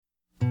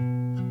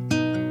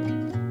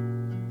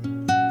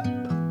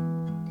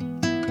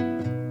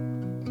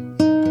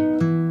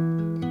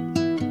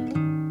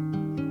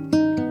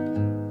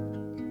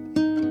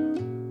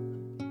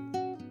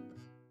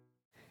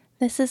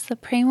This is the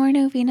Pray More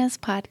Novenas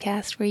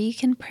podcast where you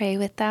can pray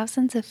with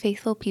thousands of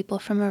faithful people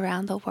from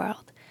around the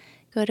world.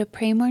 Go to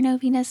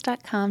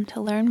praymorenovenas.com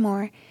to learn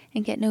more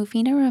and get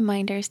novena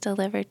reminders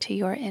delivered to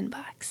your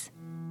inbox.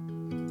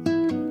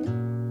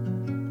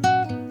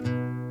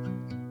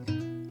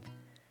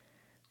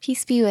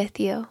 Peace be with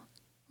you.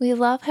 We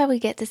love how we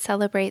get to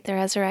celebrate the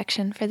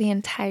resurrection for the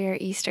entire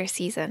Easter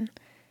season.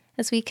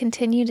 As we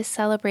continue to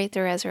celebrate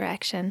the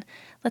resurrection,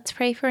 let's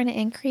pray for an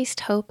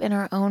increased hope in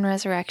our own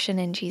resurrection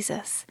in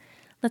Jesus.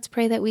 Let's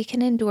pray that we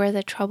can endure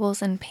the troubles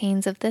and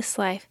pains of this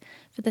life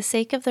for the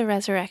sake of the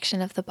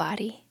resurrection of the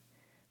body.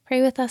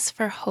 Pray with us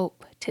for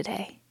hope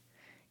today.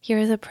 Here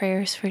are the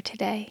prayers for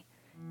today,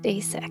 day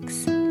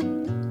 6.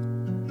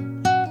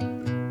 In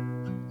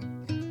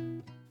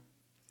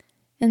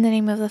the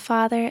name of the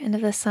Father, and of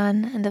the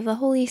Son, and of the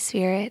Holy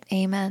Spirit,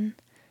 Amen.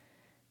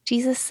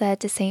 Jesus said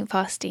to Saint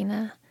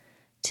Faustina,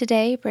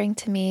 "Today bring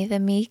to me the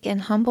meek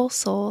and humble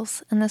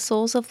souls and the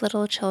souls of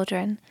little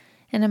children,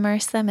 and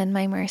immerse them in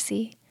my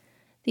mercy.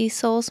 These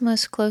souls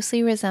most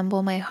closely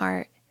resemble my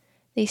heart.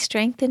 They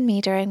strengthened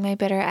me during my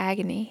bitter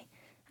agony.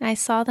 I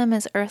saw them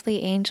as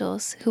earthly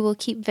angels who will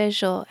keep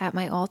vigil at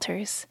my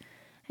altars.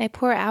 I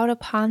pour out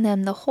upon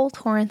them the whole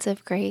torrents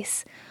of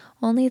grace.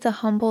 Only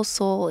the humble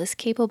soul is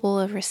capable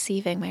of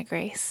receiving my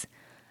grace.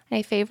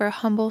 I favor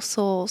humble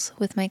souls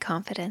with my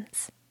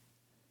confidence."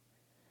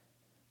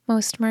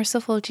 Most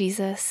merciful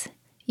Jesus,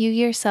 you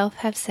yourself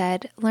have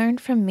said, "Learn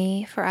from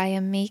me, for I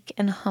am meek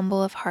and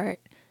humble of heart."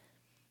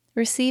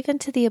 Receive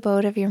into the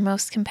abode of your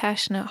most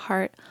compassionate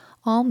heart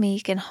all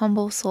meek and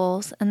humble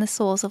souls and the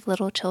souls of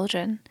little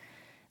children.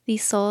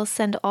 These souls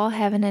send all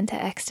heaven into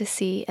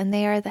ecstasy, and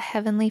they are the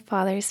Heavenly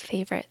Father's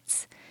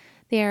favorites.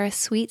 They are a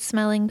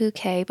sweet-smelling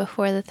bouquet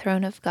before the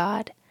throne of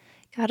God.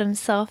 God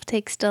Himself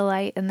takes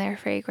delight in their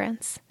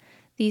fragrance.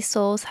 These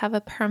souls have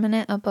a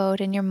permanent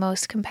abode in your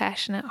most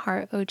compassionate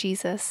heart, O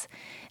Jesus,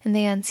 and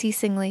they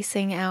unceasingly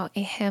sing out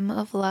a hymn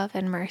of love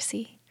and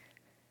mercy.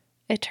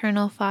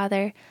 Eternal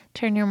Father,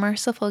 turn your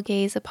merciful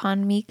gaze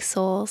upon meek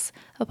souls,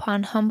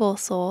 upon humble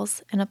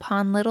souls, and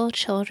upon little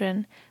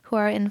children who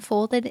are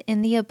enfolded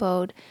in the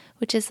abode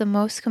which is the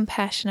most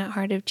compassionate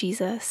heart of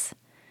Jesus.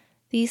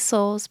 These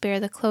souls bear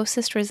the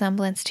closest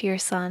resemblance to your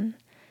Son.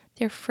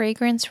 Their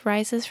fragrance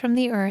rises from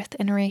the earth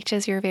and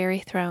reaches your very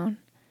throne.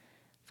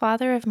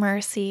 Father of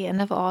mercy and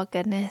of all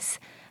goodness,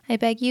 I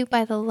beg you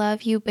by the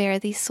love you bear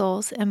these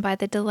souls and by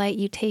the delight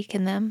you take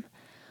in them,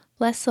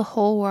 bless the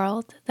whole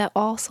world, that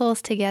all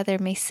souls together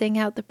may sing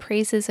out the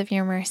praises of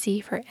your mercy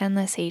for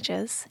endless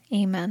ages.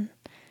 Amen.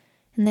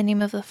 In the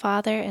name of the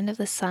Father, and of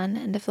the Son,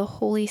 and of the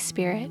Holy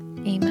Spirit.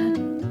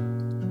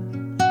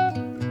 Amen.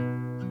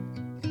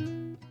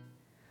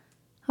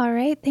 All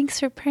right, thanks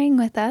for praying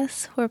with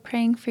us. We're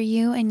praying for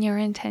you and your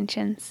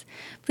intentions.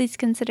 Please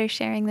consider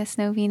sharing this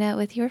novena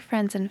with your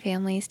friends and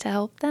families to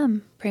help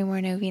them pray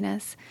more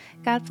novenas.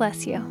 God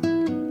bless you.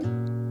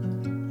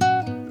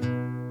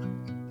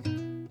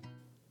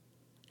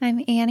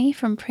 I'm Annie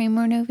from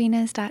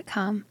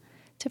praymorenovenas.com.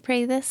 To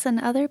pray this and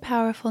other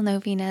powerful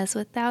novenas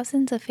with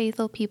thousands of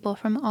faithful people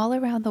from all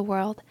around the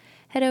world,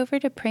 head over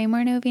to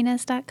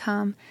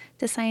praymorenovenas.com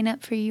to sign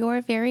up for your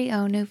very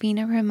own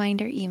novena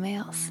reminder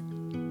emails.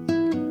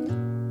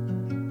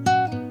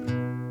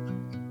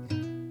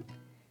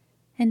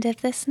 And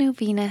if this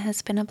novena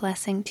has been a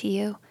blessing to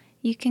you,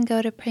 you can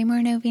go to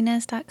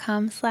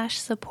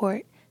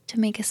praymorenovenas.com/support to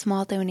make a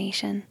small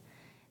donation.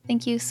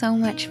 Thank you so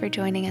much for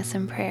joining us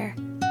in prayer.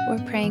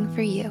 We're praying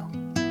for you.